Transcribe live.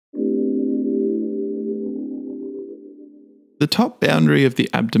The top boundary of the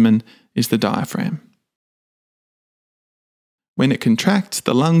abdomen is the diaphragm. When it contracts,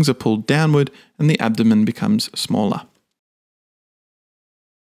 the lungs are pulled downward and the abdomen becomes smaller.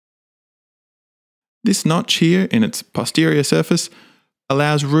 This notch here in its posterior surface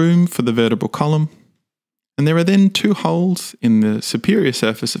allows room for the vertebral column, and there are then two holes in the superior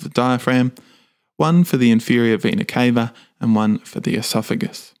surface of the diaphragm, one for the inferior vena cava and one for the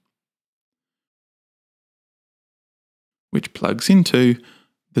esophagus, which plugs into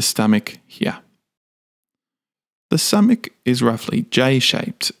the stomach here. The stomach is roughly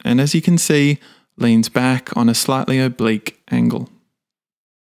J-shaped and, as you can see, leans back on a slightly oblique angle.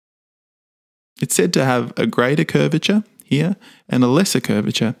 It's said to have a greater curvature here and a lesser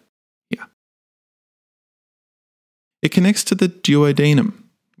curvature here. It connects to the duodenum,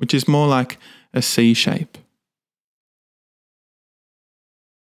 which is more like a C shape.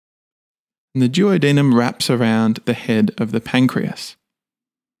 And the duodenum wraps around the head of the pancreas.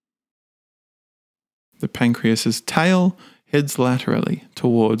 The pancreas's tail heads laterally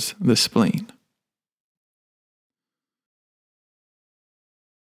towards the spleen.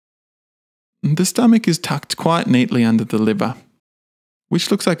 The stomach is tucked quite neatly under the liver, which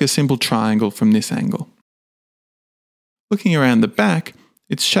looks like a simple triangle from this angle. Looking around the back,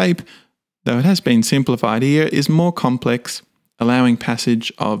 its shape, though it has been simplified here, is more complex, allowing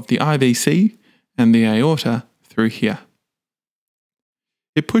passage of the IVC and the aorta through here.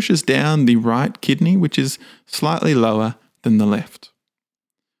 It pushes down the right kidney, which is slightly lower than the left.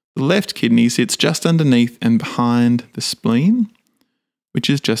 The left kidney sits just underneath and behind the spleen, which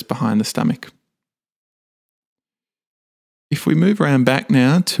is just behind the stomach. If we move around back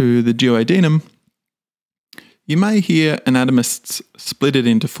now to the duodenum, you may hear anatomists split it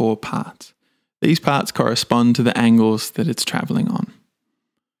into 4 parts. These parts correspond to the angles that it's travelling on.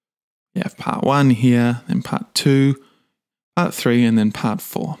 You have part 1 here, then part 2, part 3, and then part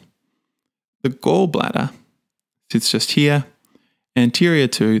 4. The gallbladder sits just here, anterior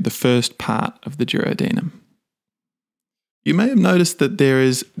to the first part of the duodenum. You may have noticed that there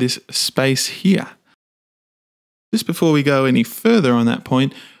is this space here. Just before we go any further on that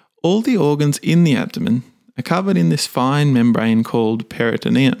point, all the organs in the abdomen are covered in this fine membrane called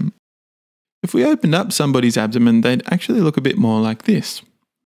peritoneum. If we opened up somebody's abdomen, they'd actually look a bit more like this.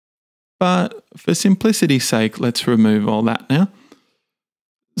 But for simplicity's sake, let's remove all that now.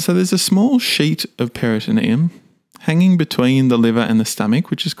 So there's a small sheet of peritoneum hanging between the liver and the stomach,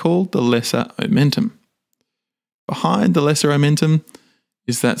 which is called the lesser omentum. Behind the lesser omentum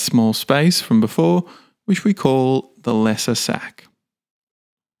is that small space from before, which we call the lesser sac.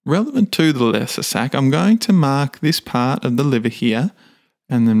 Relevant to the lesser sac, I'm going to mark this part of the liver here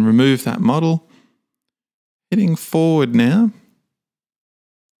and then remove that model. Heading forward now.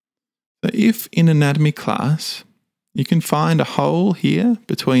 So if in anatomy class, you can find a hole here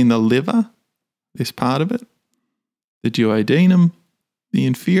between the liver, this part of it, the duodenum, the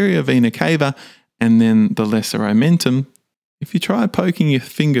inferior vena cava, and then the lesser omentum. If you try poking your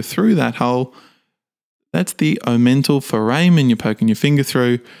finger through that hole, that's the omental foramen you're poking your finger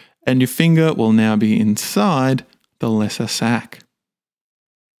through, and your finger will now be inside the lesser sac.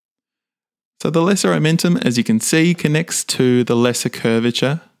 So the lesser omentum, as you can see, connects to the lesser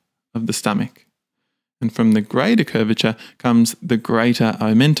curvature of the stomach. And from the greater curvature comes the greater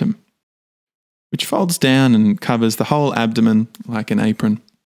omentum, which folds down and covers the whole abdomen like an apron.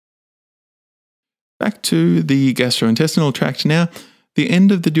 Back to the gastrointestinal tract now. The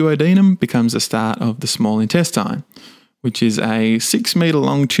end of the duodenum becomes the start of the small intestine, which is a 6-meter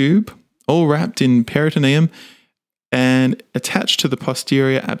long tube, all wrapped in peritoneum and attached to the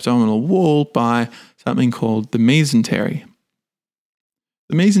posterior abdominal wall by something called the mesentery.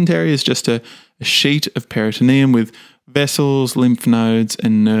 The mesentery is just a sheet of peritoneum with vessels, lymph nodes,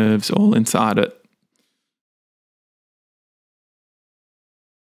 and nerves all inside it.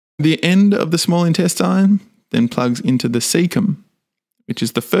 The end of the small intestine then plugs into the cecum, which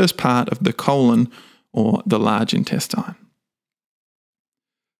is the first part of the colon or the large intestine.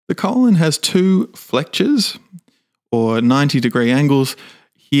 The colon has 2 flexures or 90-degree angles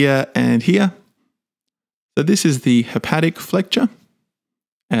here and here. So this is the hepatic flexure,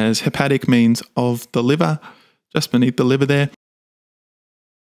 as hepatic means of the liver, just beneath the liver there.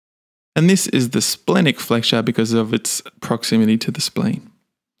 And this is the splenic flexure because of its proximity to the spleen.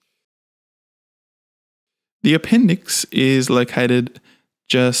 The appendix is located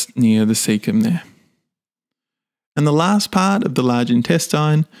just near the cecum there. And the last part of the large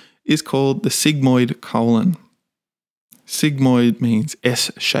intestine is called the sigmoid colon. Sigmoid means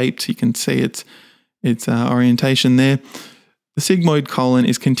S-shaped. You can see its orientation there. The sigmoid colon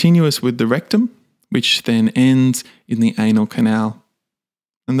is continuous with the rectum, which then ends in the anal canal.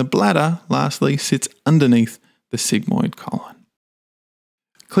 And the bladder, lastly, sits underneath the sigmoid colon.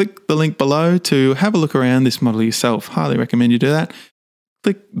 Click the link below to have a look around this model yourself. Highly recommend you do that.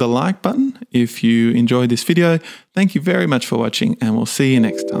 Click the like button if you enjoyed this video. Thank you very much for watching, and we'll see you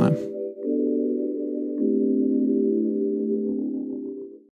next time.